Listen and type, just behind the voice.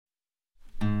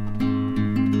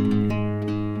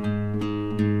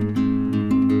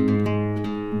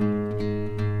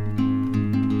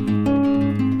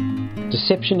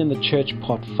Deception in the Church,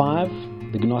 Part 5,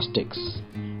 the Gnostics.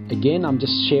 Again, I'm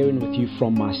just sharing with you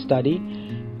from my study.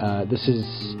 This is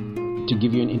to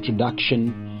give you an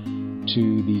introduction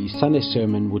to the Sunday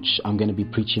sermon, which I'm going to be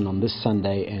preaching on this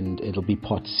Sunday, and it'll be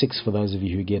Part 6 for those of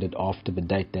you who get it after the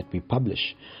date that we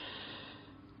publish.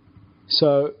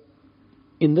 So,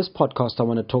 in this podcast, I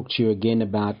want to talk to you again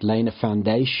about laying a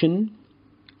foundation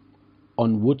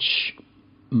on which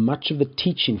much of the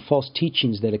teaching, false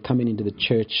teachings that are coming into the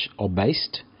church are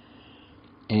based.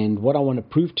 And what I want to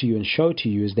prove to you and show to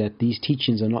you is that these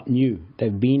teachings are not new.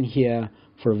 They've been here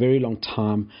for a very long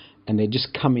time, and they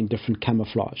just come in different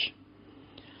camouflage.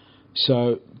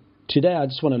 So today I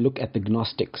just want to look at the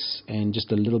Gnostics and just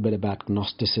a little bit about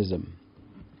Gnosticism.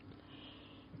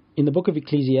 In the book of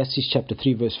Ecclesiastes chapter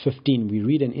 3 verse 15, we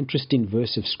read an interesting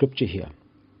verse of scripture here.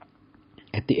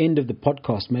 At the end of the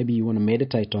podcast, maybe you want to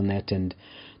meditate on that and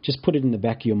just put it in the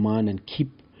back of your mind and keep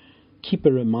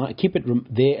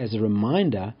it there as a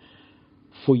reminder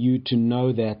for you to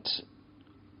know that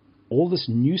all this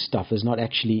new stuff is not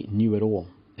actually new at all.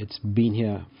 It's been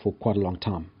here for quite a long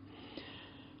time.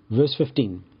 Verse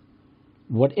 15,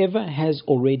 whatever has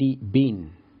already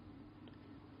been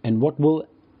and what will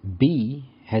be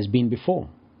has been before,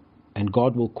 and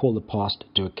God will call the past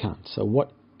to account. So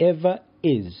whatever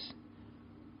is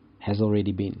has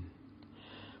already been.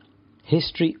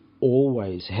 History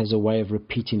always has a way of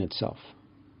repeating itself.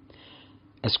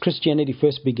 As Christianity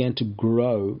first began to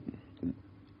grow,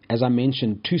 as I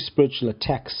mentioned, two spiritual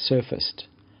attacks surfaced.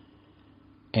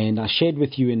 And I shared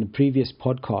with you in the previous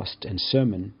podcast and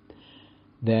sermon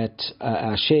that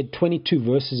I shared 22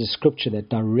 verses of scripture that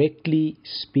directly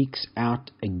speaks out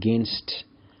against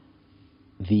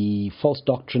the false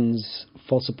doctrines,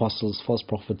 false apostles, false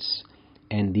prophets,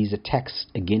 and these attacks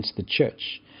against the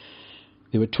church.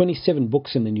 There were 27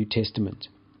 books in the New Testament.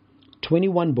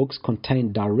 21 books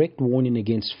contain direct warning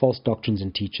against false doctrines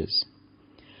and teachers.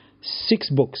 6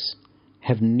 books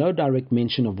have no direct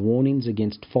mention of warnings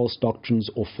against false doctrines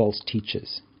or false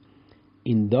teachers.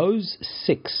 In those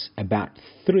 6, about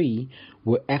 3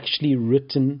 were actually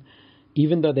written,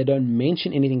 even though they don't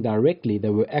mention anything directly, they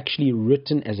were actually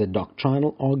written as a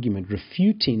doctrinal argument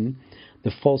refuting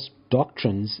the false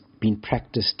doctrines being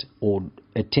practiced or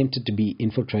attempted to be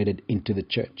infiltrated into the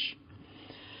church.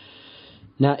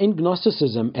 Now, in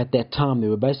Gnosticism at that time,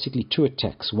 there were basically 2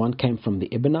 attacks. One came from the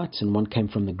Ebionites and one came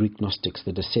from the Greek Gnostics,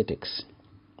 the Docetics.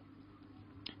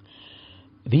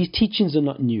 These teachings are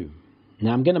not new.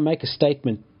 Now, I'm going to make a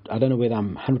statement. I don't know whether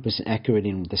I'm 100% accurate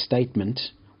in the statement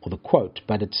or the quote,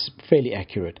 but it's fairly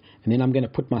accurate. And then I'm going to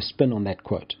put my spin on that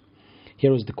quote.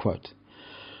 Here is the quote.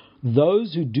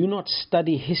 Those who do not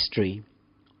study history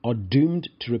are doomed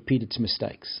to repeat its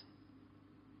mistakes.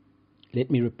 Let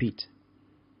me repeat.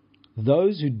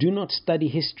 Those who do not study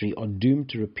history are doomed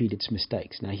to repeat its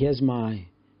mistakes. Now here's my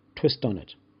twist on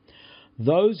it.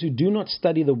 Those who do not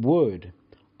study the Word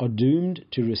are doomed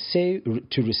to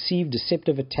receive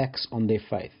deceptive attacks on their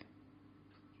faith.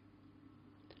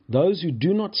 Those who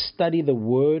do not study the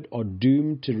Word are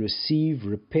doomed to receive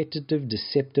repetitive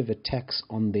deceptive attacks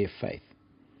on their faith.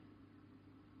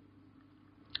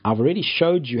 I've already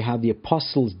showed you how the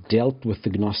apostles dealt with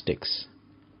the Gnostics.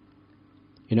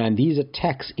 And these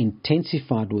attacks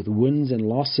intensified with wins and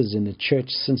losses in the church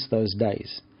since those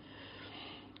days.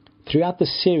 Throughout the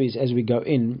series, as we go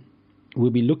in, we'll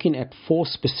be looking at 4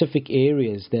 specific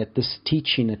areas that this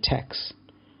teaching attacks.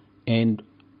 And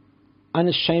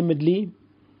unashamedly,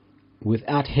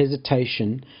 without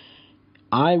hesitation,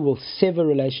 I will sever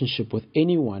relationship with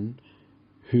anyone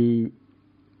who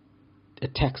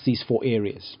attacks these 4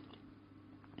 areas.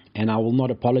 And I will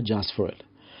not apologize for it.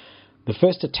 The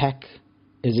first attack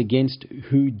is against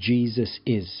who Jesus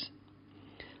is.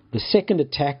 The second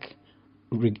attack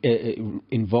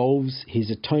involves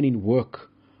his atoning work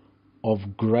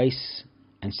of grace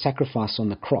and sacrifice on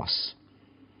the cross.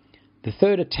 The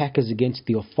third attack is against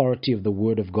the authority of the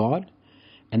Word of God.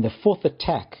 And the fourth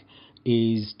attack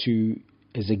is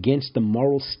against the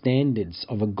moral standards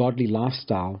of a godly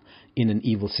lifestyle in an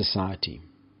evil society.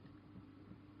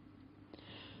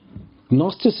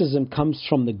 Gnosticism comes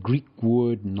from the Greek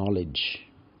word knowledge.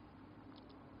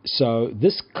 So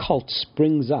this cult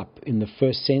springs up in the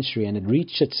 1st century and it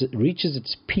reaches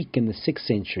its peak in the 6th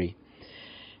century.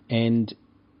 And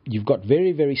you've got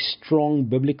very, very strong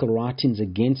biblical writings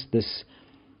against this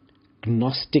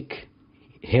Gnostic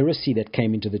heresy that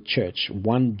came into the church.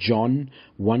 1 John,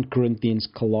 1 Corinthians,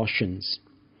 Colossians.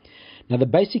 Now the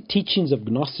basic teachings of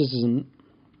Gnosticism,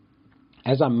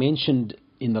 as I mentioned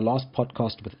in the last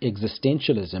podcast with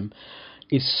existentialism,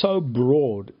 is so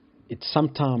broad it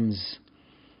sometimes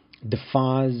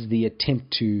defies the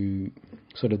attempt to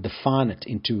sort of define it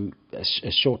into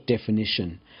a short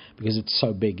definition because it's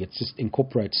so big. It just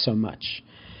incorporates so much.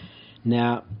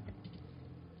 Now,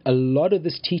 a lot of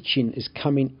this teaching is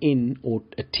coming in or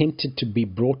attempted to be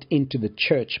brought into the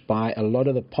church by a lot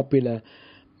of the popular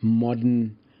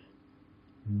modern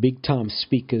big-time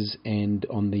speakers and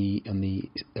on the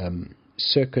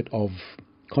circuit of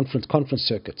conference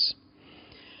circuits.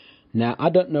 Now, I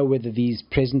don't know whether these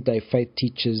present-day faith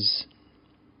teachers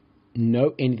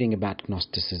know anything about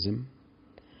Gnosticism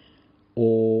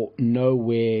or know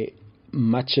where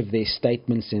much of their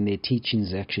statements and their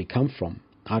teachings actually come from.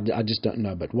 I just don't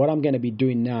know. But what I'm going to be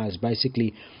doing now is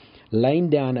basically laying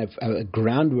down a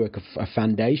groundwork, a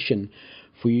foundation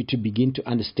for you to begin to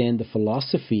understand the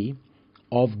philosophy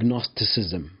of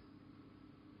Gnosticism.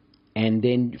 And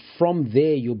then from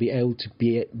there you'll be able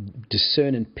to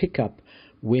discern and pick up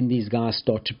when these guys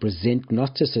start to present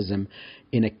Gnosticism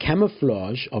in a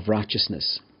camouflage of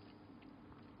righteousness.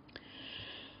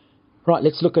 Right,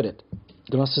 let's look at it.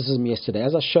 Gnosticism yesterday.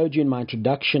 As I showed you in my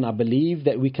introduction, I believe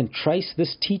that we can trace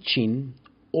this teaching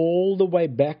all the way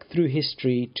back through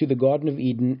history to the Garden of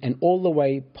Eden and all the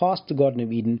way past the Garden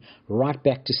of Eden right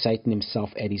back to Satan himself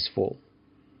at his fall.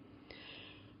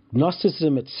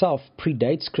 Gnosticism itself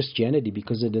predates Christianity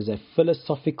because it is a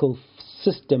philosophical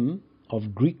system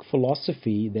of Greek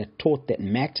philosophy that taught that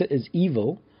matter is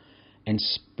evil and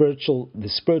the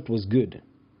spirit was good.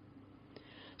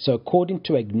 So according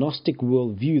to a Gnostic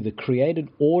worldview, the created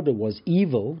order was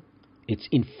evil, it's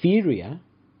inferior,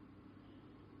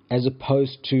 as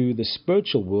opposed to the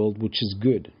spiritual world, which is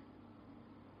good.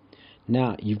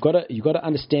 Now, you've got to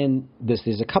understand this.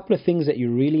 There's a couple of things that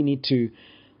you really need to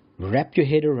wrap your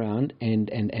head around and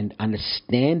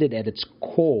understand it at its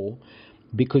core,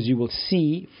 because you will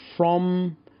see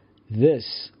from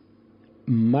this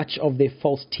much of their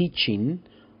false teaching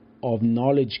of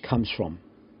knowledge comes from.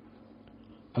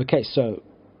 Okay, so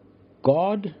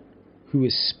God, who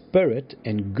is spirit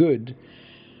and good,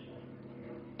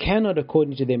 cannot,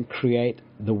 according to them, create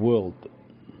the world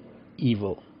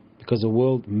evil, because the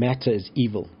world matter is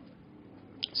evil.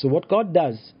 So what God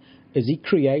does is He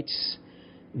creates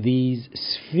these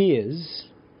spheres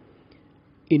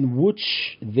in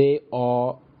which there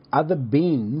are other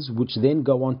beings which then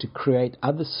go on to create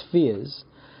other spheres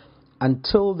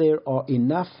until there are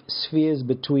enough spheres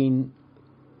between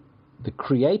the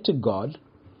creator God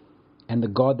and the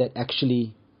God that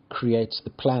actually creates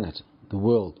the planet, the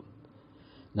world.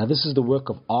 Now this is the work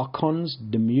of archons,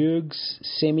 demiurgs,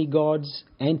 semi-gods,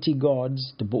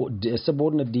 anti-gods,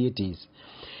 subordinate deities.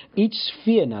 Each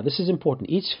sphere, now this is important,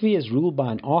 each sphere is ruled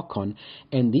by an archon,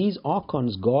 and these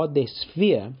archons guard their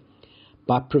sphere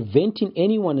by preventing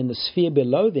anyone in the sphere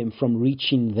below them from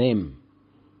reaching them.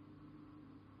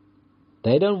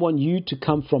 They don't want you to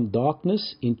come from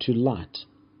darkness into light.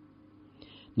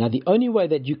 Now the only way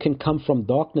that you can come from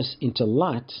darkness into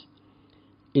light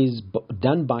is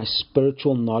done by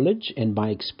spiritual knowledge and by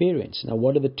experience. Now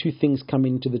what are the two things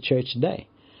coming into the church today?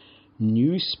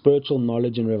 New spiritual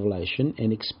knowledge and revelation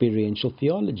and experiential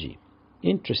theology.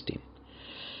 Interesting.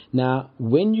 Now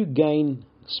when you gain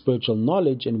spiritual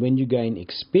knowledge and when you gain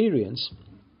experience,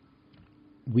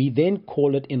 we then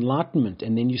call it enlightenment,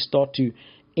 and then you start to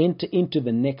enter into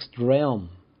the next realm.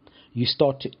 You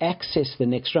start to access the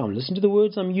next realm. Listen to the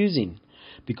words I'm using,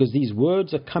 because these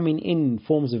words are coming in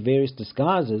forms of various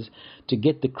disguises to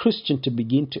get the Christian to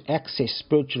begin to access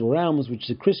spiritual realms which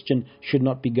the Christian should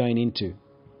not be going into.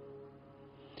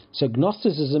 So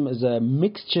Gnosticism is a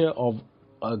mixture of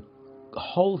a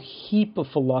whole heap of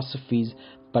philosophies,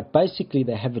 but basically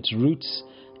they have its roots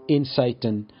in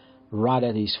Satan right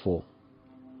at his fall.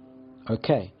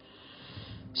 Okay,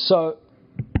 so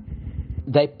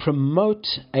they promote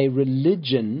a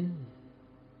religion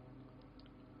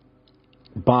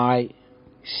by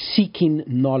seeking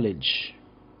knowledge.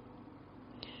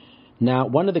 Now,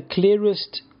 one of the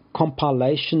clearest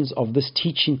compilations of this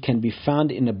teaching can be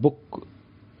found in a book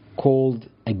called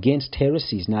Against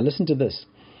Heresies. Now, listen to this.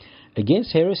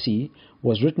 Against Heresy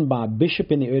was written by a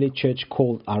bishop in the early church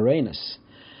called Irenaeus.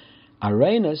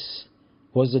 Irenaeus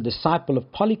was a disciple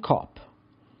of Polycarp.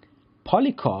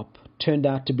 Polycarp turned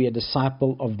out to be a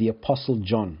disciple of the Apostle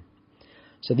John.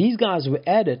 So these guys were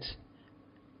at it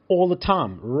all the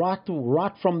time, right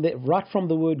from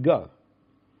the word go.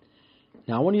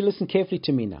 Now I want you to listen carefully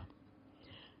to me now.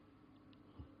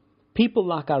 People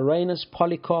like Irenaeus,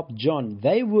 Polycarp, John,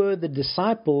 they were the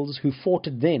disciples who fought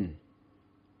it then.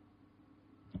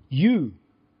 You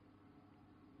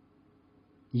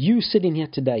sitting here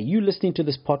today, you listening to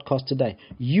this podcast today,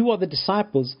 you are the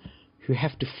disciples who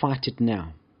have to fight it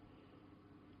now.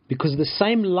 Because the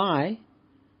same lie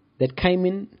that came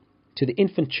in to the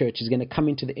infant church is going to come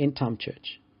into the end time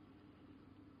church.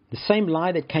 The same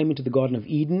lie that came into the Garden of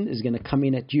Eden is going to come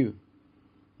in at you.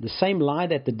 The same lie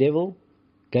that the devil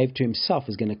gave to himself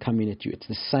is going to come in at you. It's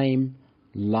the same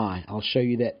lie. I'll show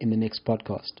you that in the next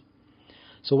podcast.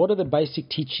 So what are the basic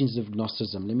teachings of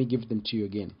Gnosticism? Let me give them to you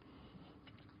again.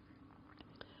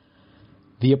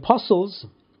 The apostles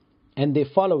and their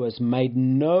followers made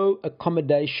no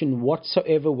accommodation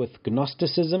whatsoever with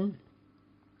Gnosticism,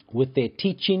 with their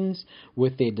teachings,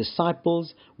 with their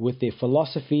disciples, with their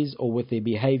philosophies, or with their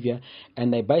behavior,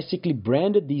 and they basically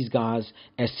branded these guys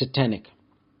as satanic.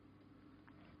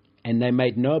 And they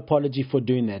made no apology for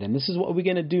doing that. And this is what we're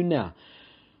going to do now.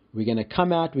 We're going to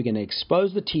come out, we're going to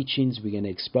expose the teachings, we're going to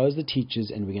expose the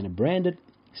teachers, and we're going to brand it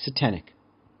satanic.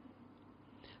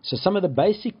 So some of the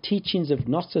basic teachings of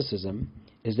Gnosticism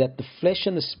is that the flesh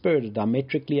and the spirit are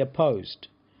diametrically opposed.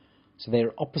 So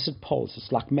they're opposite poles.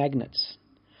 It's like magnets.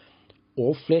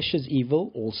 All flesh is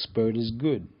evil, all spirit is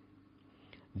good.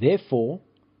 Therefore,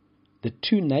 the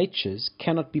two natures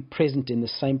cannot be present in the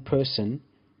same person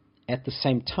at the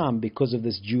same time because of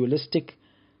this dualistic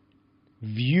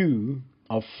view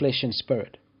of flesh and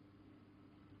spirit.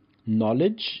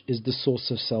 Knowledge is the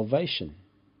source of salvation.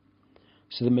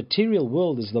 So the material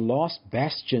world is the last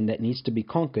bastion that needs to be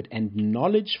conquered, and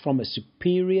knowledge from a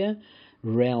superior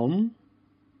realm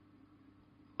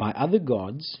by other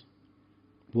gods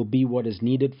will be what is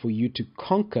needed for you to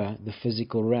conquer the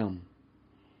physical realm.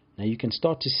 Now you can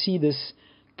start to see this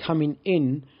coming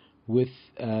in with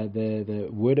the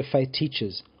Word of Faith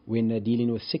teachers when they're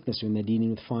dealing with sickness, when they're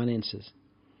dealing with finances.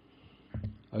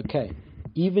 Okay,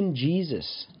 even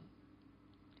Jesus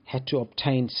had to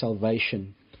obtain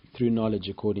salvation through knowledge,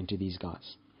 according to these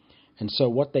guys. And so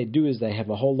what they do is they have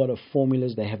a whole lot of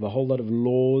formulas, they have a whole lot of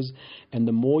laws, and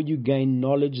the more you gain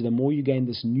knowledge, the more you gain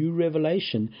this new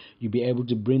revelation, you'll be able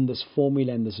to bring this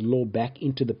formula and this law back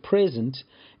into the present,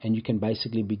 and you can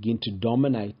basically begin to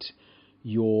dominate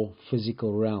your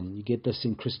physical realm. You get this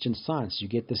in Christian Science, you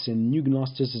get this in New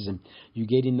Gnosticism, you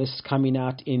get in this coming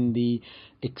out in the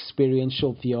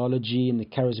experiential theology, in the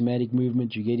charismatic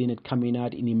movement, you get in it coming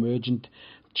out in emergent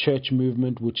church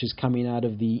movement, which is coming out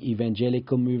of the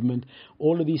evangelical movement.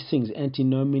 All of these things,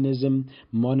 antinomianism,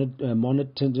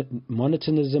 monotonism,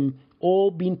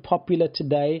 all being popular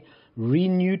today,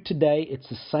 renewed today. It's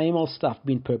the same old stuff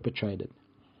being perpetrated.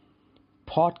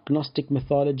 Part Gnostic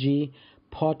mythology,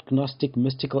 part Gnostic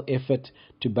mystical effort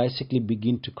to basically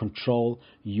begin to control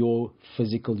your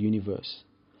physical universe.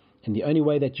 And the only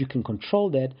way that you can control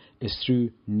that is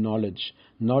through knowledge.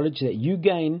 Knowledge that you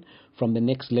gain from the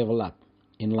next level up.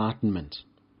 Enlightenment.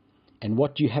 And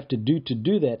what you have to do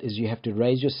that is you have to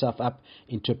raise yourself up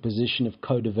into a position of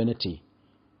co-divinity.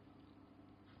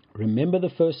 Remember the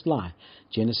first lie,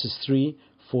 Genesis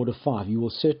 3:4-5. You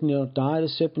will certainly not die, the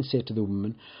serpent said to the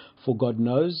woman, for God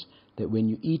knows that when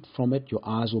you eat from it, your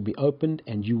eyes will be opened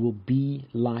and you will be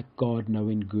like God,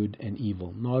 knowing good and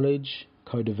evil. Knowledge,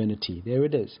 co-divinity. There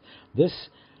it is. This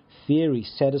theory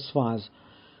satisfies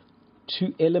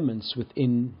two elements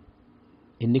within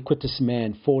iniquitous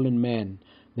man, fallen man,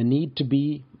 the need to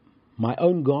be my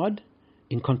own God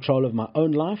in control of my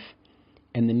own life,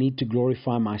 and the need to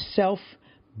glorify myself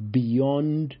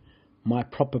beyond my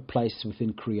proper place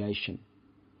within creation.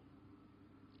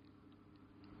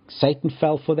 Satan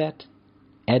fell for that.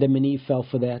 Adam and Eve fell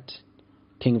for that.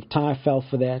 King of Tyre fell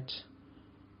for that.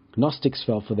 Gnostics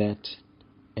fell for that.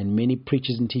 And many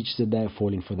preachers and teachers today are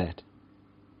falling for that.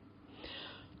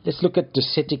 Let's look at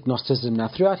Docetic Gnosticism. Now,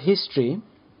 throughout history,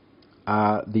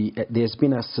 there's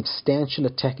been a substantial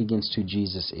attack against who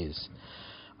Jesus is.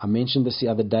 I mentioned this the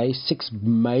other day. 6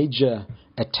 major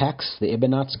attacks: the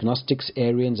Ebionites, Gnostics,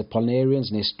 Arians,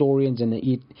 Apollinarians, Nestorians, and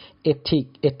the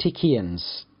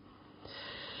Eticians.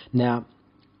 Now,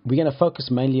 we're going to focus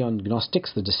mainly on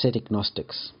Gnostics, the Docetic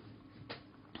Gnostics,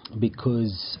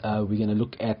 because we're going to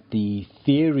look at the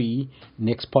theory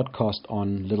next podcast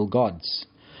on little gods.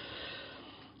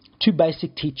 2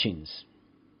 basic teachings.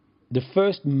 The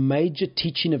first major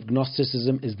teaching of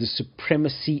Gnosticism is the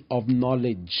supremacy of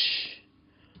knowledge.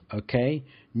 Okay?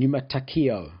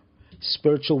 Pneumatakio.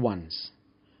 Spiritual ones.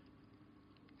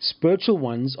 Spiritual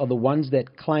ones are the ones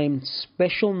that claim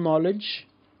special knowledge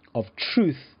of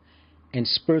truth and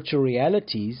spiritual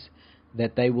realities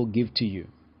that they will give to you.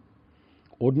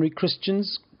 Ordinary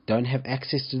Christians don't have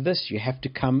access to this. You have to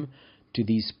come to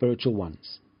these spiritual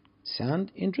ones.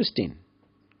 Sound interesting?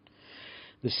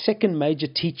 The second major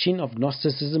teaching of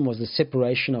Gnosticism was the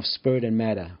separation of spirit and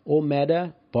matter. All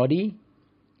matter, body,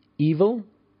 evil,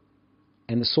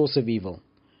 and the source of evil.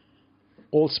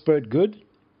 All spirit, good.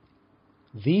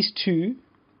 These two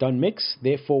don't mix.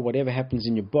 Therefore, whatever happens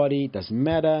in your body doesn't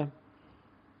matter.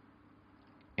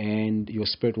 and your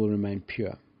spirit will remain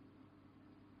pure.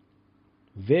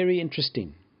 Very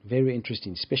interesting,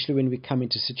 especially when we come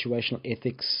into situational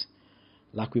ethics,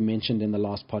 like we mentioned in the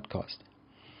last podcast.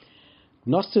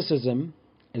 Gnosticism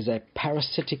is a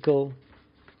parasitical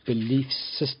belief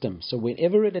system. So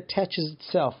whenever it attaches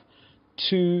itself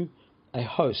to a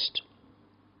host,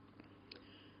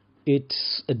 it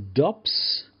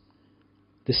adopts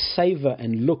the savor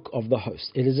and look of the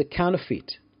host. It is a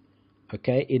counterfeit.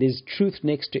 Okay? It is truth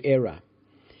next to error.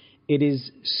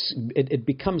 It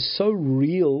becomes so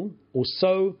real, or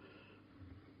so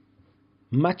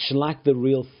much like the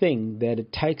real thing, that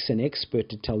it takes an expert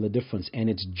to tell the difference. And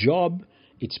its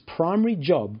primary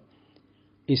job,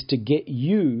 is to get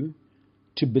you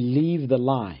to believe the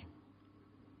lie.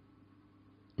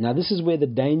 Now, this is where the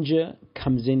danger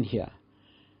comes in here.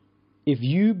 If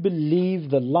you believe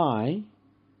the lie,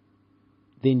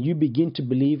 then you begin to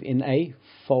believe in a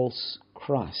false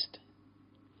Christ.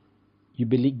 You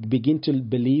begin to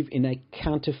believe in a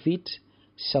counterfeit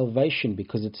salvation,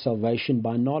 because it's salvation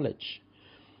by knowledge.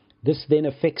 This then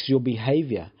affects your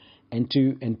behavior, and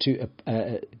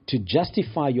to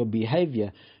justify your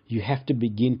behavior, you have to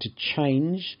begin to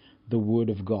change the Word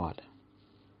of God.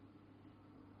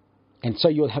 And so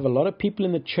you'll have a lot of people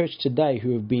in the church today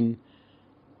who have been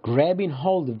grabbing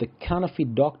hold of the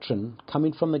counterfeit doctrine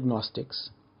coming from the Gnostics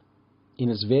in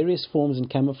its various forms and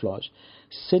camouflage,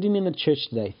 sitting in the church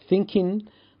today thinking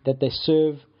that they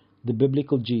serve the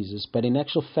biblical Jesus, but in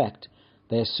actual fact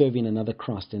they are serving another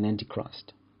Christ, an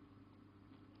Antichrist.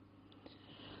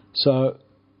 So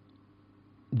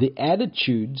the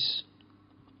attitudes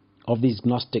of these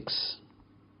Gnostics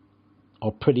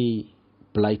are pretty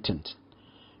blatant.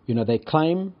 They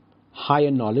claim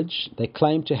higher knowledge. They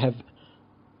claim to have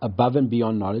above and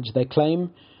beyond knowledge. They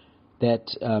claim that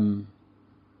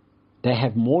they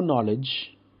have more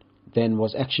knowledge than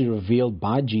was actually revealed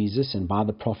by Jesus and by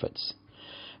the prophets.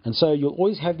 And so you'll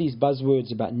always have these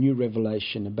buzzwords about new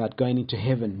revelation, about going into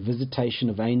heaven, visitation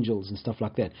of angels and stuff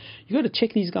like that. You've got to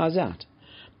check these guys out,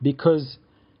 because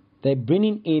they're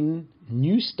bringing in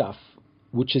new stuff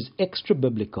which is extra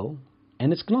biblical,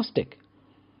 and it's Gnostic.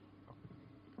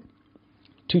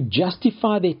 To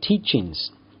justify their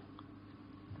teachings,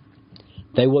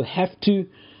 they will have to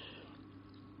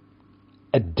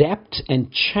adapt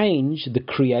and change the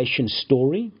creation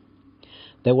story.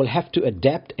 They will have to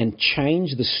adapt and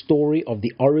change the story of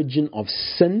the origin of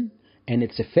sin and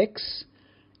its effects,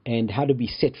 and how to be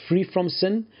set free from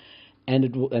sin. And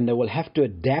they will have to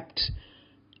adapt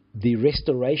the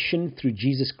restoration through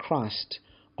Jesus Christ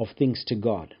of things to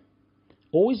God.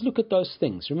 Always look at those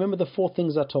things. Remember the 4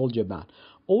 things I told you about.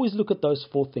 Always look at those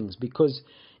 4 things, because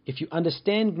if you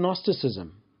understand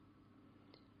Gnosticism,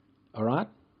 all right,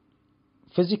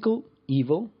 physical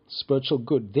evil, spiritual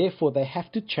good, therefore they have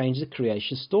to change the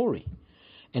creation story.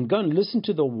 And go and listen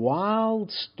to the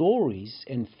wild stories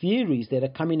and theories that are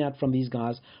coming out from these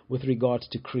guys with regards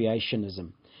to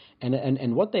creationism.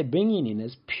 And what they're bringing in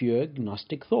is pure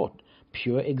Gnostic thought,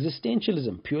 pure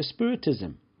existentialism, pure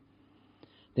spiritism.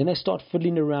 Then they start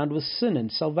fiddling around with sin and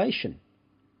salvation.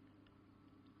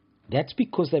 That's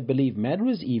because they believe matter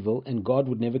is evil and God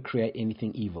would never create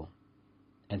anything evil.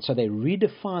 And so they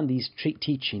redefine these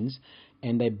teachings,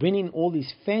 and they bring in all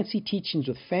these fancy teachings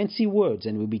with fancy words,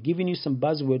 and we'll be giving you some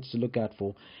buzzwords to look out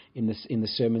for in the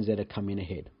sermons that are coming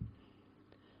ahead.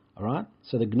 All right?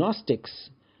 So the Gnostics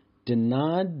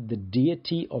denied the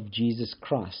deity of Jesus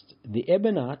Christ. The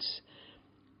Ebionites,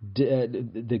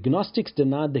 the Gnostics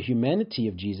denied the humanity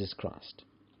of Jesus Christ.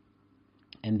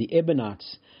 And the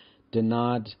Ebionites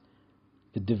denied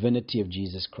the divinity of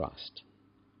Jesus Christ.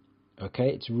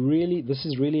 Okay, this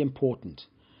is really important.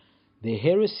 Their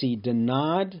heresy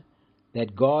denied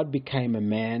that God became a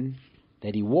man,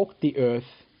 that he walked the earth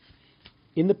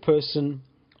in the person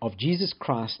of Jesus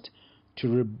Christ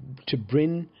to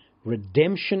bring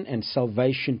redemption and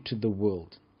salvation to the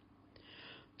world.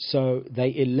 So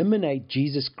they eliminate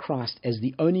Jesus Christ as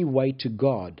the only way to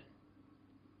God.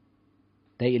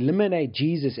 They eliminate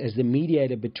Jesus as the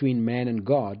mediator between man and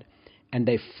God, and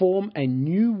they form a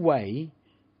new way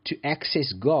to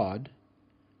access God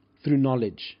through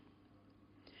knowledge.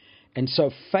 And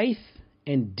so faith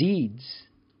and deeds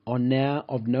are now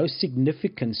of no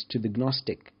significance to the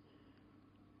Gnostic.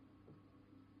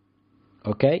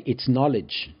 Okay? It's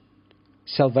knowledge.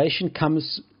 Salvation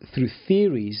comes through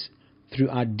theories, through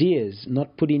ideas,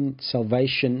 not putting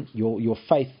salvation, your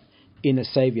faith in a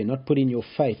Savior, not putting your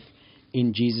faith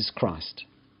in Jesus Christ.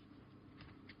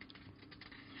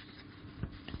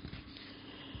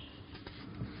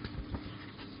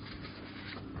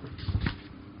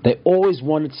 They always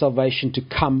wanted salvation to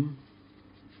come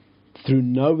through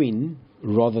knowing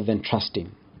rather than trust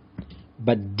Him.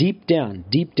 But deep down,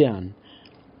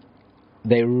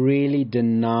 they really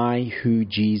deny who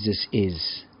Jesus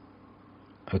is.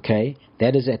 Okay?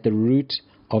 That is at the root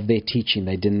of their teaching.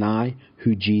 They deny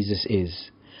who Jesus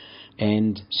is.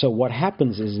 And so what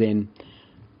happens is then,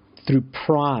 through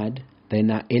pride, they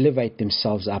now elevate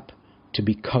themselves up to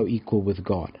be co-equal with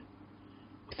God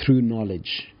through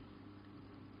knowledge.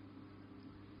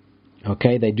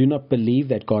 Okay? They do not believe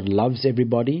that God loves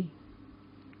everybody,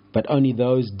 but only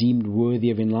those deemed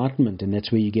worthy of enlightenment. And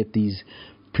that's where you get these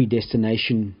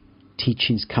predestination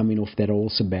teachings coming off that are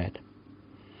also bad.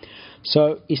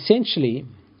 So essentially,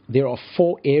 there are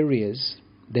 4 areas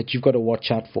that you've got to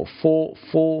watch out for. Four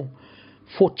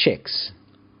checks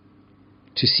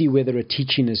to see whether a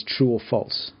teaching is true or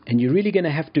false. And you're really going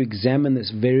to have to examine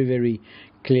this very, very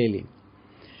clearly.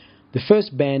 The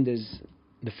first band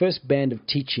of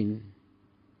teaching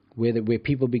where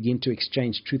people begin to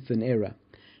exchange truth and error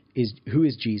is, who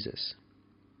is Jesus?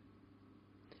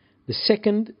 The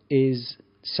second is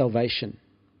salvation.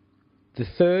 The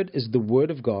third is the Word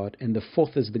of God. And the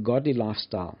fourth is the godly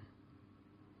lifestyle.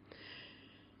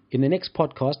 In the next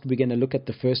podcast, we're going to look at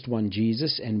the first one,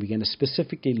 Jesus, and we're going to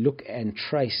specifically look and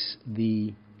trace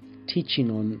the teaching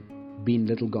on being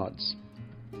little gods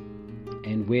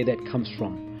and where that comes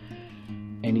from.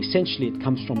 And essentially, it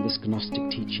comes from this Gnostic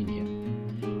teaching here.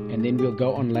 And then we'll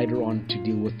go on later on to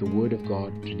deal with the Word of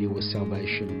God, to deal with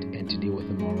salvation, and to deal with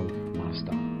the moral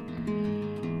lifestyle.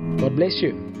 God bless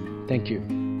you. Thank you.